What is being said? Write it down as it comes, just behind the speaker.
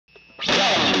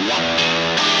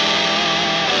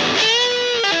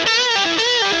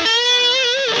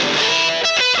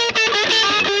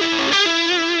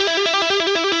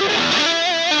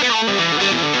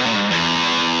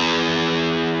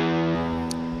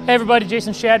Hey everybody,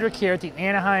 Jason Shadrick here at the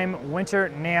Anaheim Winter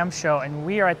NAMM Show, and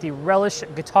we are at the Relish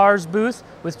Guitars booth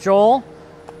with Joel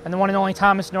and the one and only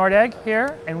Thomas Nordegg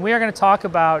here, and we are going to talk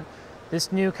about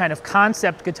this new kind of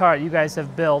concept guitar that you guys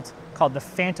have built called the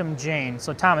Phantom Jane.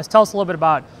 So Thomas, tell us a little bit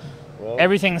about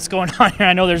everything that's going on here.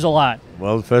 I know there's a lot.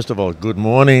 Well, first of all, good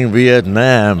morning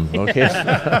Vietnam, okay?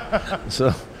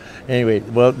 So anyway,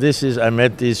 well, I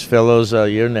met these fellows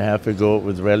a year and a half ago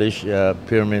with Relish,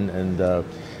 Pyramid and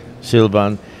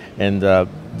Sylvan. And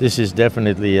this is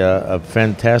definitely a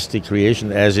fantastic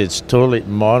creation, as it's totally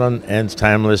modern and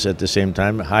timeless at the same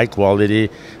time. High quality,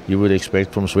 you would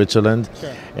expect from Switzerland.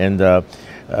 Sure. And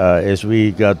as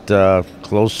we got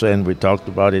closer and we talked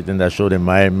about it, and I showed him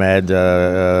my mad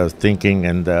thinking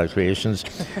and creations,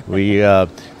 we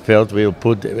felt we'll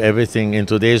put everything in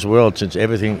today's world, since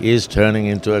everything is turning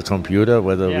into a computer,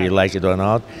 whether we like it or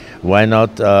not. Why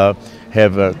not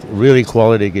have a really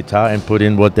quality guitar and put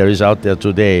in what there is out there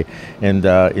today? And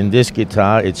in this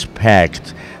guitar, it's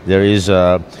packed. There is,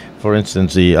 for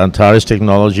instance, the Antares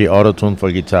technology auto-tune for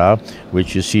guitar,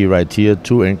 which you see right here,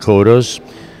 2 encoders,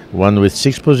 one with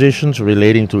 6 positions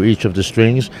relating to each of the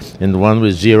strings, and one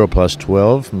with 0 plus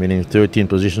 12, meaning 13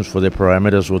 positions for the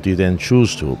parameters, what you then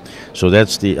choose to. So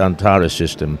that's the Antares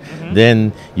system. Mm-hmm.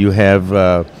 Then you have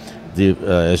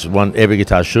as every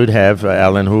guitar should have,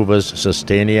 Alan Hoover's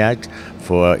Sustainiac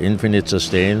for infinite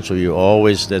sustain. So you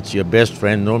always, that's your best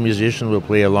friend. No musician will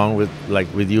play along with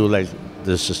you, like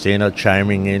the sustainer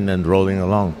chiming in and rolling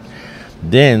along.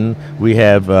 Then we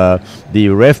have the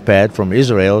Ref Pad from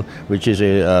Israel, which is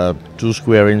a 2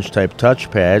 square inch type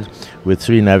touchpad with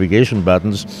 3 navigation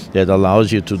buttons that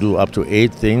allows you to do up to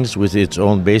 8 things with its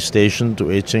own base station to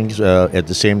 8 things at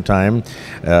the same time,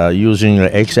 using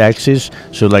X-axis.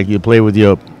 So like you play with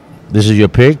this is your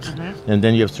pick, and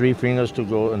then you have 3 fingers to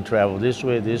go and travel this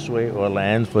way, or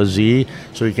land for Z.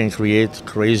 So you can create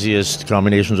craziest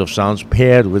combinations of sounds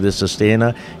paired with the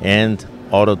sustainer and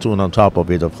auto-tune on top of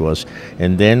it, of course.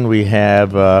 And then we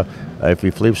have, if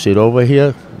we flip it over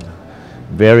here,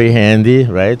 very handy,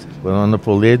 right?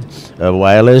 Wonderful lid,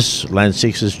 wireless Line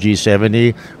 6's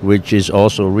G70, which is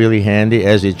also really handy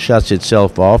as it shuts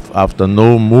itself off after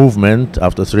no movement,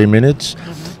 after 3 minutes.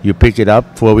 You pick it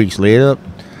up 4 weeks later,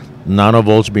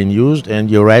 nanovolts being used, and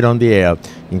you're right on the air,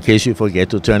 in case you forget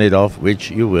to turn it off,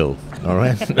 which you will, all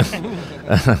right?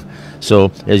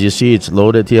 So as you see, it's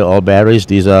loaded here, all batteries.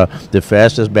 These are the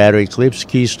fastest battery clips,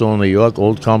 Keystone, New York,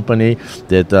 old company,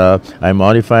 that I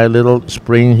modify a little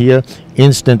spring here,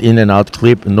 instant in and out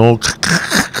clip, no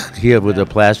here with the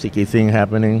plasticky thing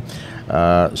happening.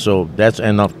 So that's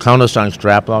enough. Countersunk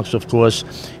strap locks, of course.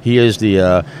 Here's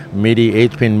the MIDI,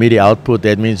 8-pin MIDI output.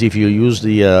 That means if you use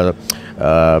the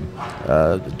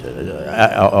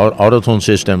auto-tune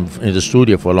system in the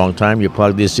studio for a long time, you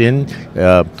plug this in,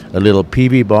 a little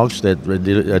PV box that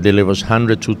delivers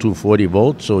 100 to 240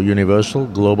 volts, so universal,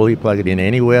 globally, plug it in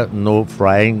anywhere, no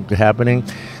frying happening.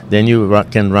 Then you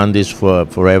can run this for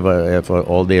forever, for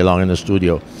all day long in the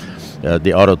studio.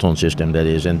 The auto-tune system, that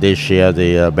is, and they share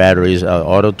the batteries,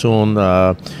 auto-tune,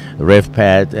 Ref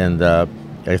Pad, and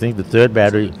I think the third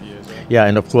battery. Yeah,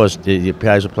 and of course the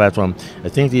piezo platform. I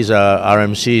think these are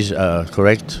RMCs,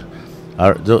 correct?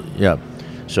 Yeah.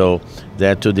 So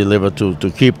that to deliver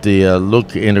to keep the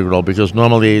look integral, because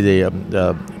normally the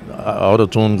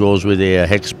auto-tune goes with a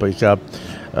hex pickup,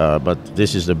 but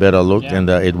this is the better look, and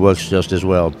it works just as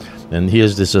well. And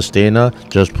here's the sustainer,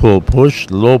 just pull, push,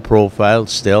 low profile,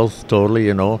 stealth, totally,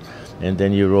 you know, and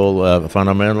then you roll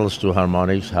fundamentals to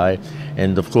harmonics, high,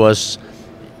 and of course,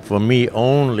 for me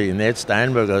only, Ned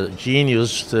Steinberg, a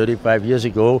genius 35 years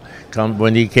ago,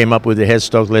 when he came up with the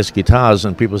headstockless guitars,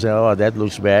 and people say, oh, that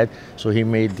looks bad. So he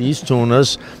made these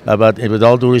tuners, but with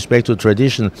all due respect to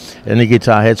tradition, any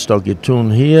guitar headstock you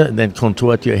tune here, then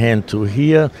contort your hand to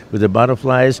here with the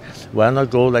butterflies. Why not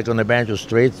go like on the banjo,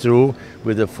 straight through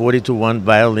with a 40-to-1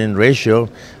 violin ratio?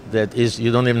 That is,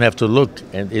 you don't even have to look,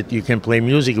 and you can play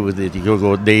music with it. You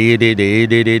go day,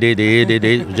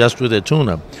 just with a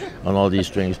tuner on all these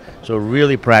strings. So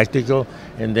really practical.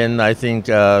 And then I think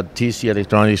TC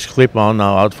Electronics clip-on,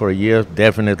 now out for a year,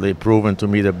 definitely proven to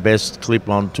me the best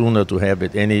clip-on tuner to have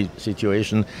at any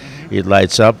situation. It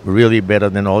lights up really better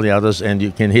than all the others, and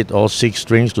you can hit all 6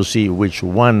 strings to see which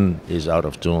one is out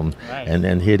of tune, and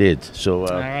then hit it. So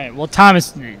all right. Well,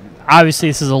 Thomas, obviously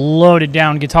this is a loaded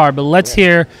down guitar, but let's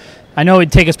hear I know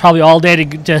it'd take us probably all day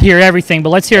to hear everything, but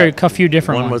let's hear a few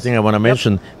different One more ones. thing I want to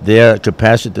mention, there are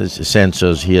capacitance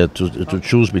sensors here to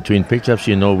choose between pickups.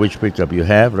 You know which pickup you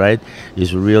have, right?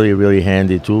 It's really, really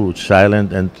handy too. It's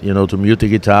silent, and you know, to mute the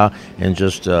guitar and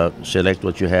just select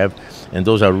what you have. And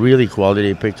those are really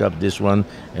quality pickup, this one,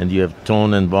 and you have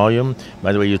tone and volume.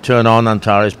 By the way, you turn on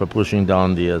Antares by pushing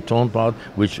down the tone part,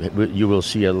 which you will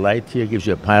see a light here, gives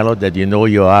you a pilot that you know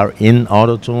you are in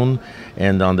auto tune,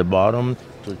 and on the bottom,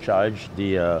 to charge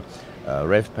the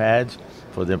ref pads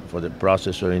for the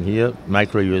processor in here,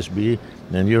 micro USB,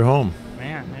 and you're home.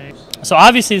 Man, so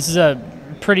obviously this is a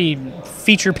pretty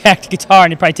feature-packed guitar,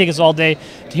 and it'd probably take us all day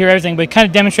to hear everything. But kind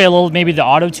of demonstrate a little, maybe the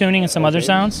auto tuning and some other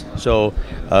sounds. So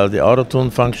the auto tune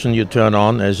function you turn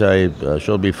on, as I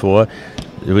showed before,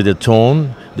 with the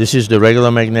tone. This is the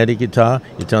regular magnetic guitar.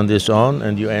 You turn this on,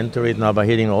 and you enter it now by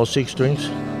hitting all 6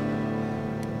 strings.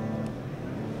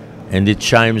 And it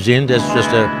chimes in. That's just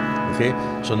okay.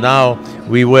 So now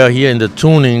we were here in the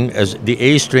tuning, as the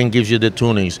A string gives you the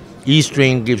tunings. E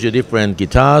string gives you different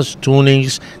guitars,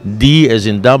 tunings. D as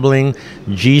in doubling.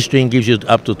 G string gives you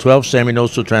up to 12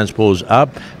 seminotes to transpose up.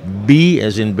 B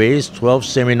as in bass, 12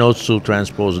 seminotes to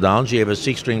transpose down. So you have a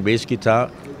 6-string bass guitar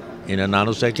in a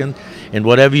nanosecond. And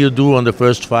whatever you do on the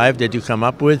first 5 that you come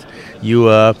up with, you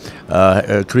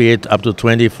create up to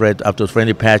 20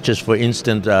 patches for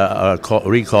instant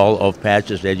recall of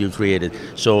patches that you created.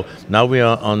 So now we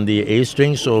are on the A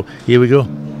string, so here we go.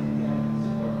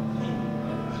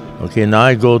 Okay, now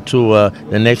I go to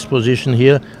the next position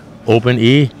here, open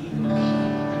E,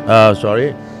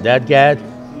 sorry, that GAD,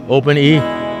 open E,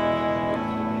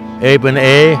 open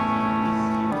A,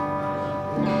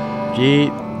 G,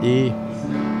 D,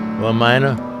 1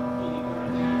 minor.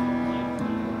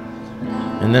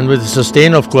 And then with the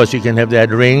sustain, of course, you can have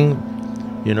that ring,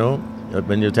 you know,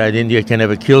 when you're tied in, you can have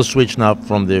a kill switch now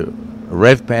from the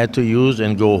rev pad to use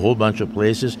and go a whole bunch of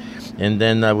places. And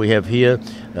then we have here,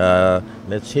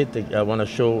 let's hit the, I want to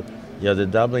show, yeah, the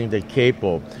doubling the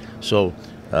capo. So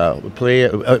play,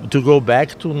 to go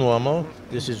back to normal,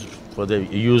 this is for the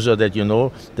user that you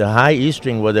know, the high E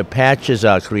string where the patches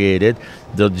are created,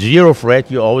 the 0 fret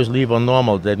you always leave on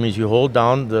normal. That means you hold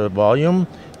down the volume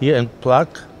here and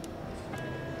pluck.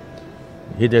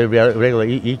 Hit the regular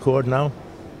E chord now.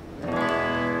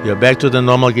 You're back to the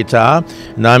normal guitar.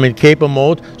 Now I'm in capo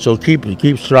mode, so keep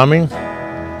strumming. We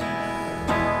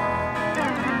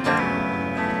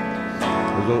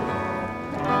go,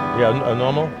 yeah,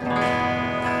 normal.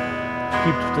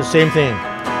 Keep the same thing.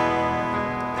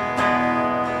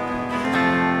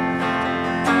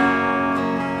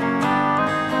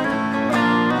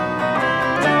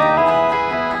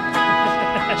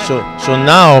 So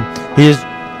now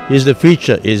here's the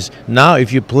feature is now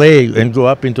if you play and go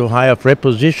up into higher fret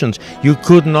positions, you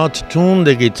could not tune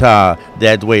the guitar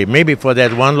that way. Maybe for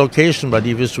that one location, but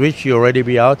if you switch, you already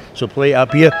be out. So play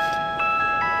up here.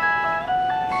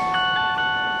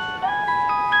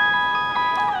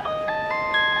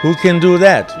 Who can do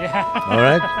that? Yeah. All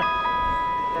right.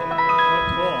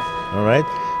 Cool. All right.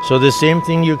 So the same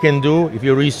thing you can do if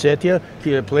you reset here.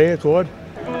 Play a chord.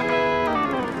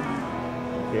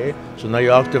 Okay, so now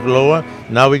you're octave lower.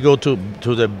 Now we go to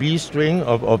the B string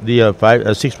of the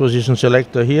 6 position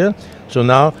selector here. So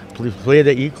now play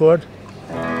the E chord.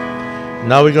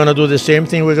 Now we're gonna do the same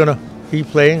thing. We're gonna keep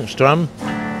playing, strum.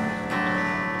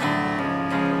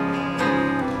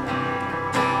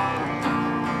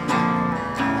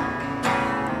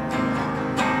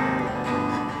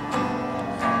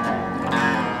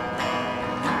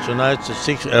 So now it's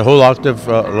a whole octave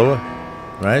lower,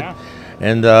 right? Yeah.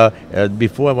 And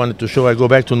before I wanted to show, I go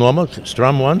back to normal,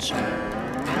 strum once,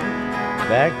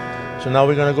 back. So now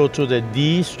we're gonna go to the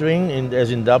D string, as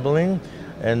in doubling.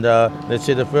 And let's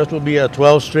say the first will be a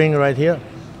 12 string right here.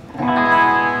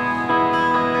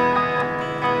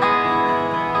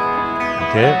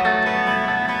 Okay.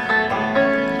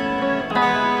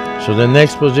 So the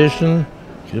next position,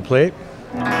 you play.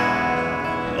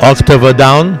 Octave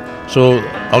down, so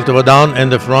octave down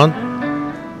and the front.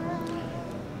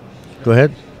 Go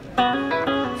ahead.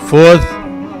 4th,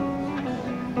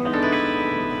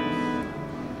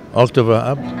 octave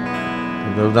up,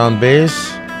 go down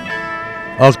bass,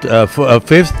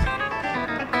 5th,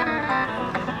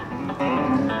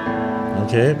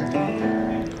 okay.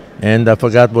 And I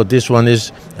forgot what this one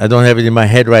is. I don't have it in my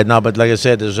head right now, but like I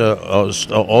said, there's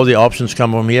all the options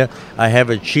come from here. I have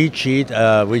a cheat sheet,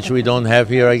 which we don't have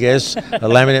here, I guess. A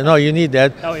laminate. No, you need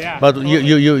that. Oh, yeah. But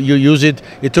you use it.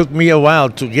 It took me a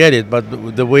while to get it,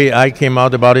 but the way I came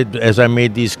out about it, as I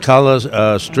made these colors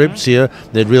strips here,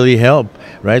 that really help,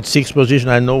 right? 6th position,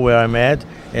 I know where I'm at.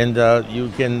 and you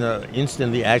can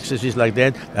instantly access it like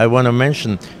that. I want to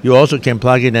mention, you also can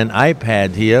plug in an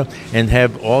iPad here and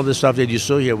have all the stuff that you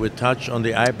saw here with touch on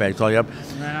the iPad. Call you up,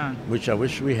 Right on. which I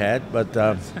wish we had, but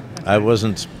I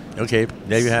wasn't. Okay,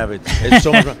 there you have it. It's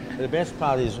so much. The best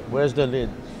part is, where's the lid?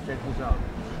 Check this out.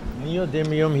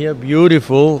 Neodymium here,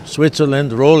 beautiful,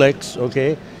 Switzerland, Rolex,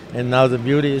 okay? And now the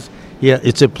beauty is, here,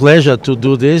 it's a pleasure to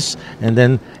do this, and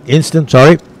then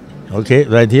sorry, okay,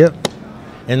 right here.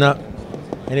 And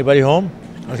anybody home?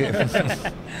 Okay.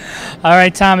 All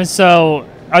right, Thomas, so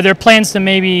are there plans to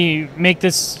maybe make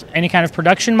this any kind of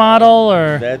production model,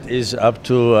 or? That is up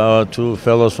to our two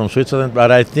fellows from Switzerland,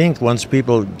 but I think once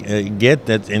people get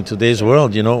that in today's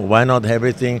world, you know, why not have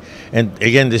everything? And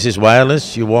again, this is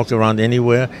wireless. You walk around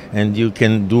anywhere, and you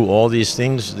can do all these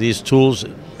things, these tools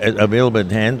available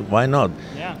at hand. Why not?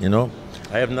 Yeah. You know,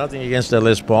 I have nothing against the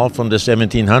Les Paul from the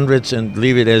 1700s and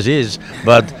leave it as is,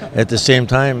 but at the same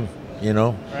time, you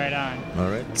know. Right on. All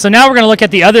right. So now we're going to look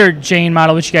at the other Jane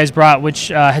model which you guys brought, which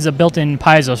has a built-in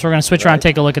piezo. So we're going to switch around and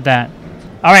take a look at that.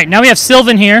 All right, now we have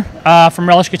Sylvan here from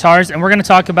Relish Guitars, and we're going to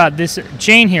talk about this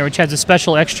Jane here, which has a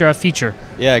special extra feature.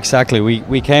 Yeah, exactly.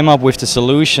 We came up with the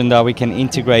solution that we can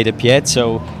integrate a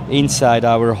piezo inside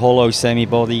our hollow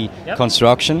semi-body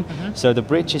construction. So the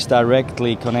bridge is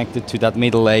directly connected to that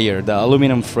middle layer. The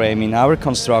aluminum frame in our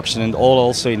construction and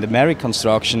also in the Merrick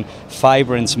construction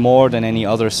vibrates more than any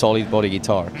other solid body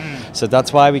guitar. So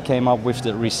that's why we came up with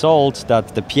the result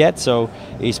that the piezo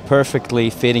is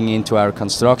perfectly fitting into our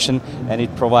construction, and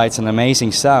it provides an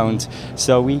amazing sound.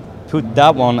 So we put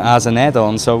that one as an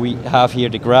add-on. So we have here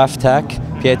the Graph Tech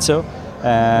piezo,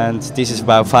 and this is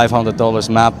about $500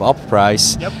 map up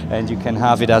price, and you can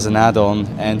have it as an add-on.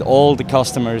 And all the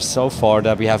customers so far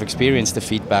that we have experienced the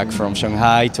feedback from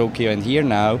Shanghai, Tokyo, and here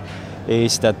now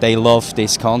is that they love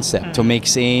this concept to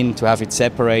mix in, to have it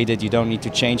separated. You don't need to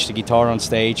change the guitar on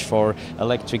stage for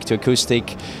electric to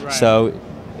acoustic. Right. So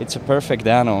it's a perfect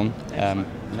add-on.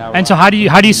 And so how do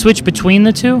you switch between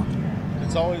the two?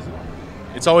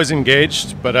 It's always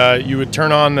engaged, but you would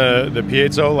turn on the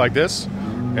piezo like this,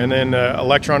 and then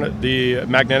the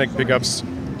magnetic pickups,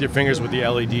 your fingers with the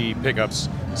LED pickups.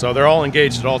 So they're all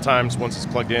engaged at all times once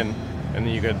it's plugged in, and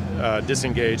then you could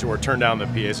disengage or turn down the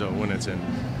piezo when it's in.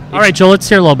 All right, Joel, let's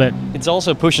hear a little bit. It's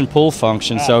also push and pull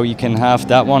function, so you can have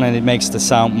that one, and it makes the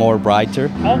sound more brighter.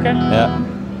 Okay. Yeah.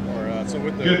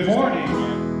 Good morning.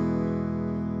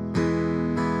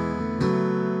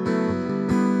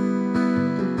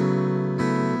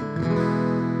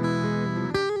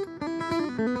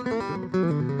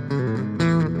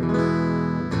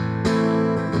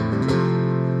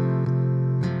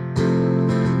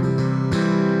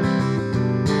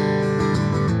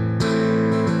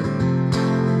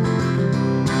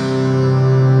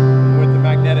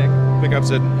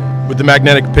 With the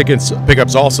magnetic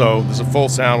pickups also, there's a full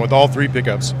sound with all three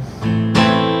pickups.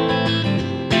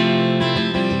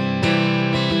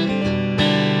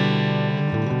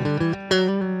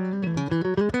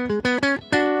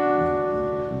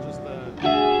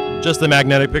 Just the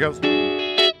magnetic pickups.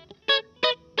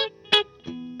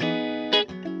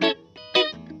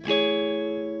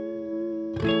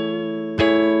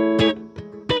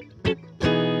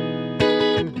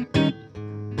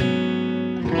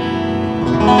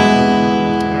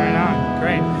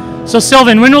 So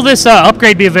Sylvan, when will this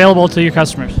upgrade be available to your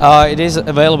customers? It is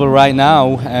available right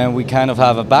now, and we kind of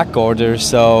have a back order,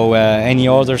 so any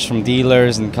orders from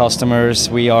dealers and customers,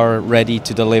 we are ready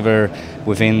to deliver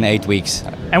within 8 weeks.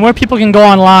 And where people can go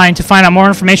online to find out more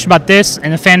information about this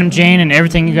and the Phantom Jane and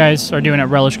everything you guys are doing at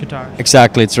Relish Guitars?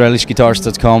 Exactly, it's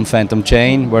relishguitars.com, Phantom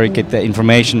Jane, where you get the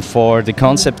information for the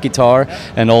concept guitar,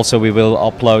 and also we will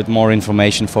upload more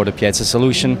information for the piezo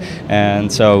solution, and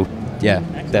so yeah,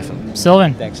 definitely.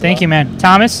 Sylvan, Thanks thank you, man.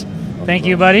 Thomas, thank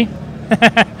you, buddy.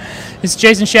 It's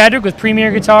Jason Shadrick with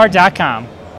PremierGuitar.com.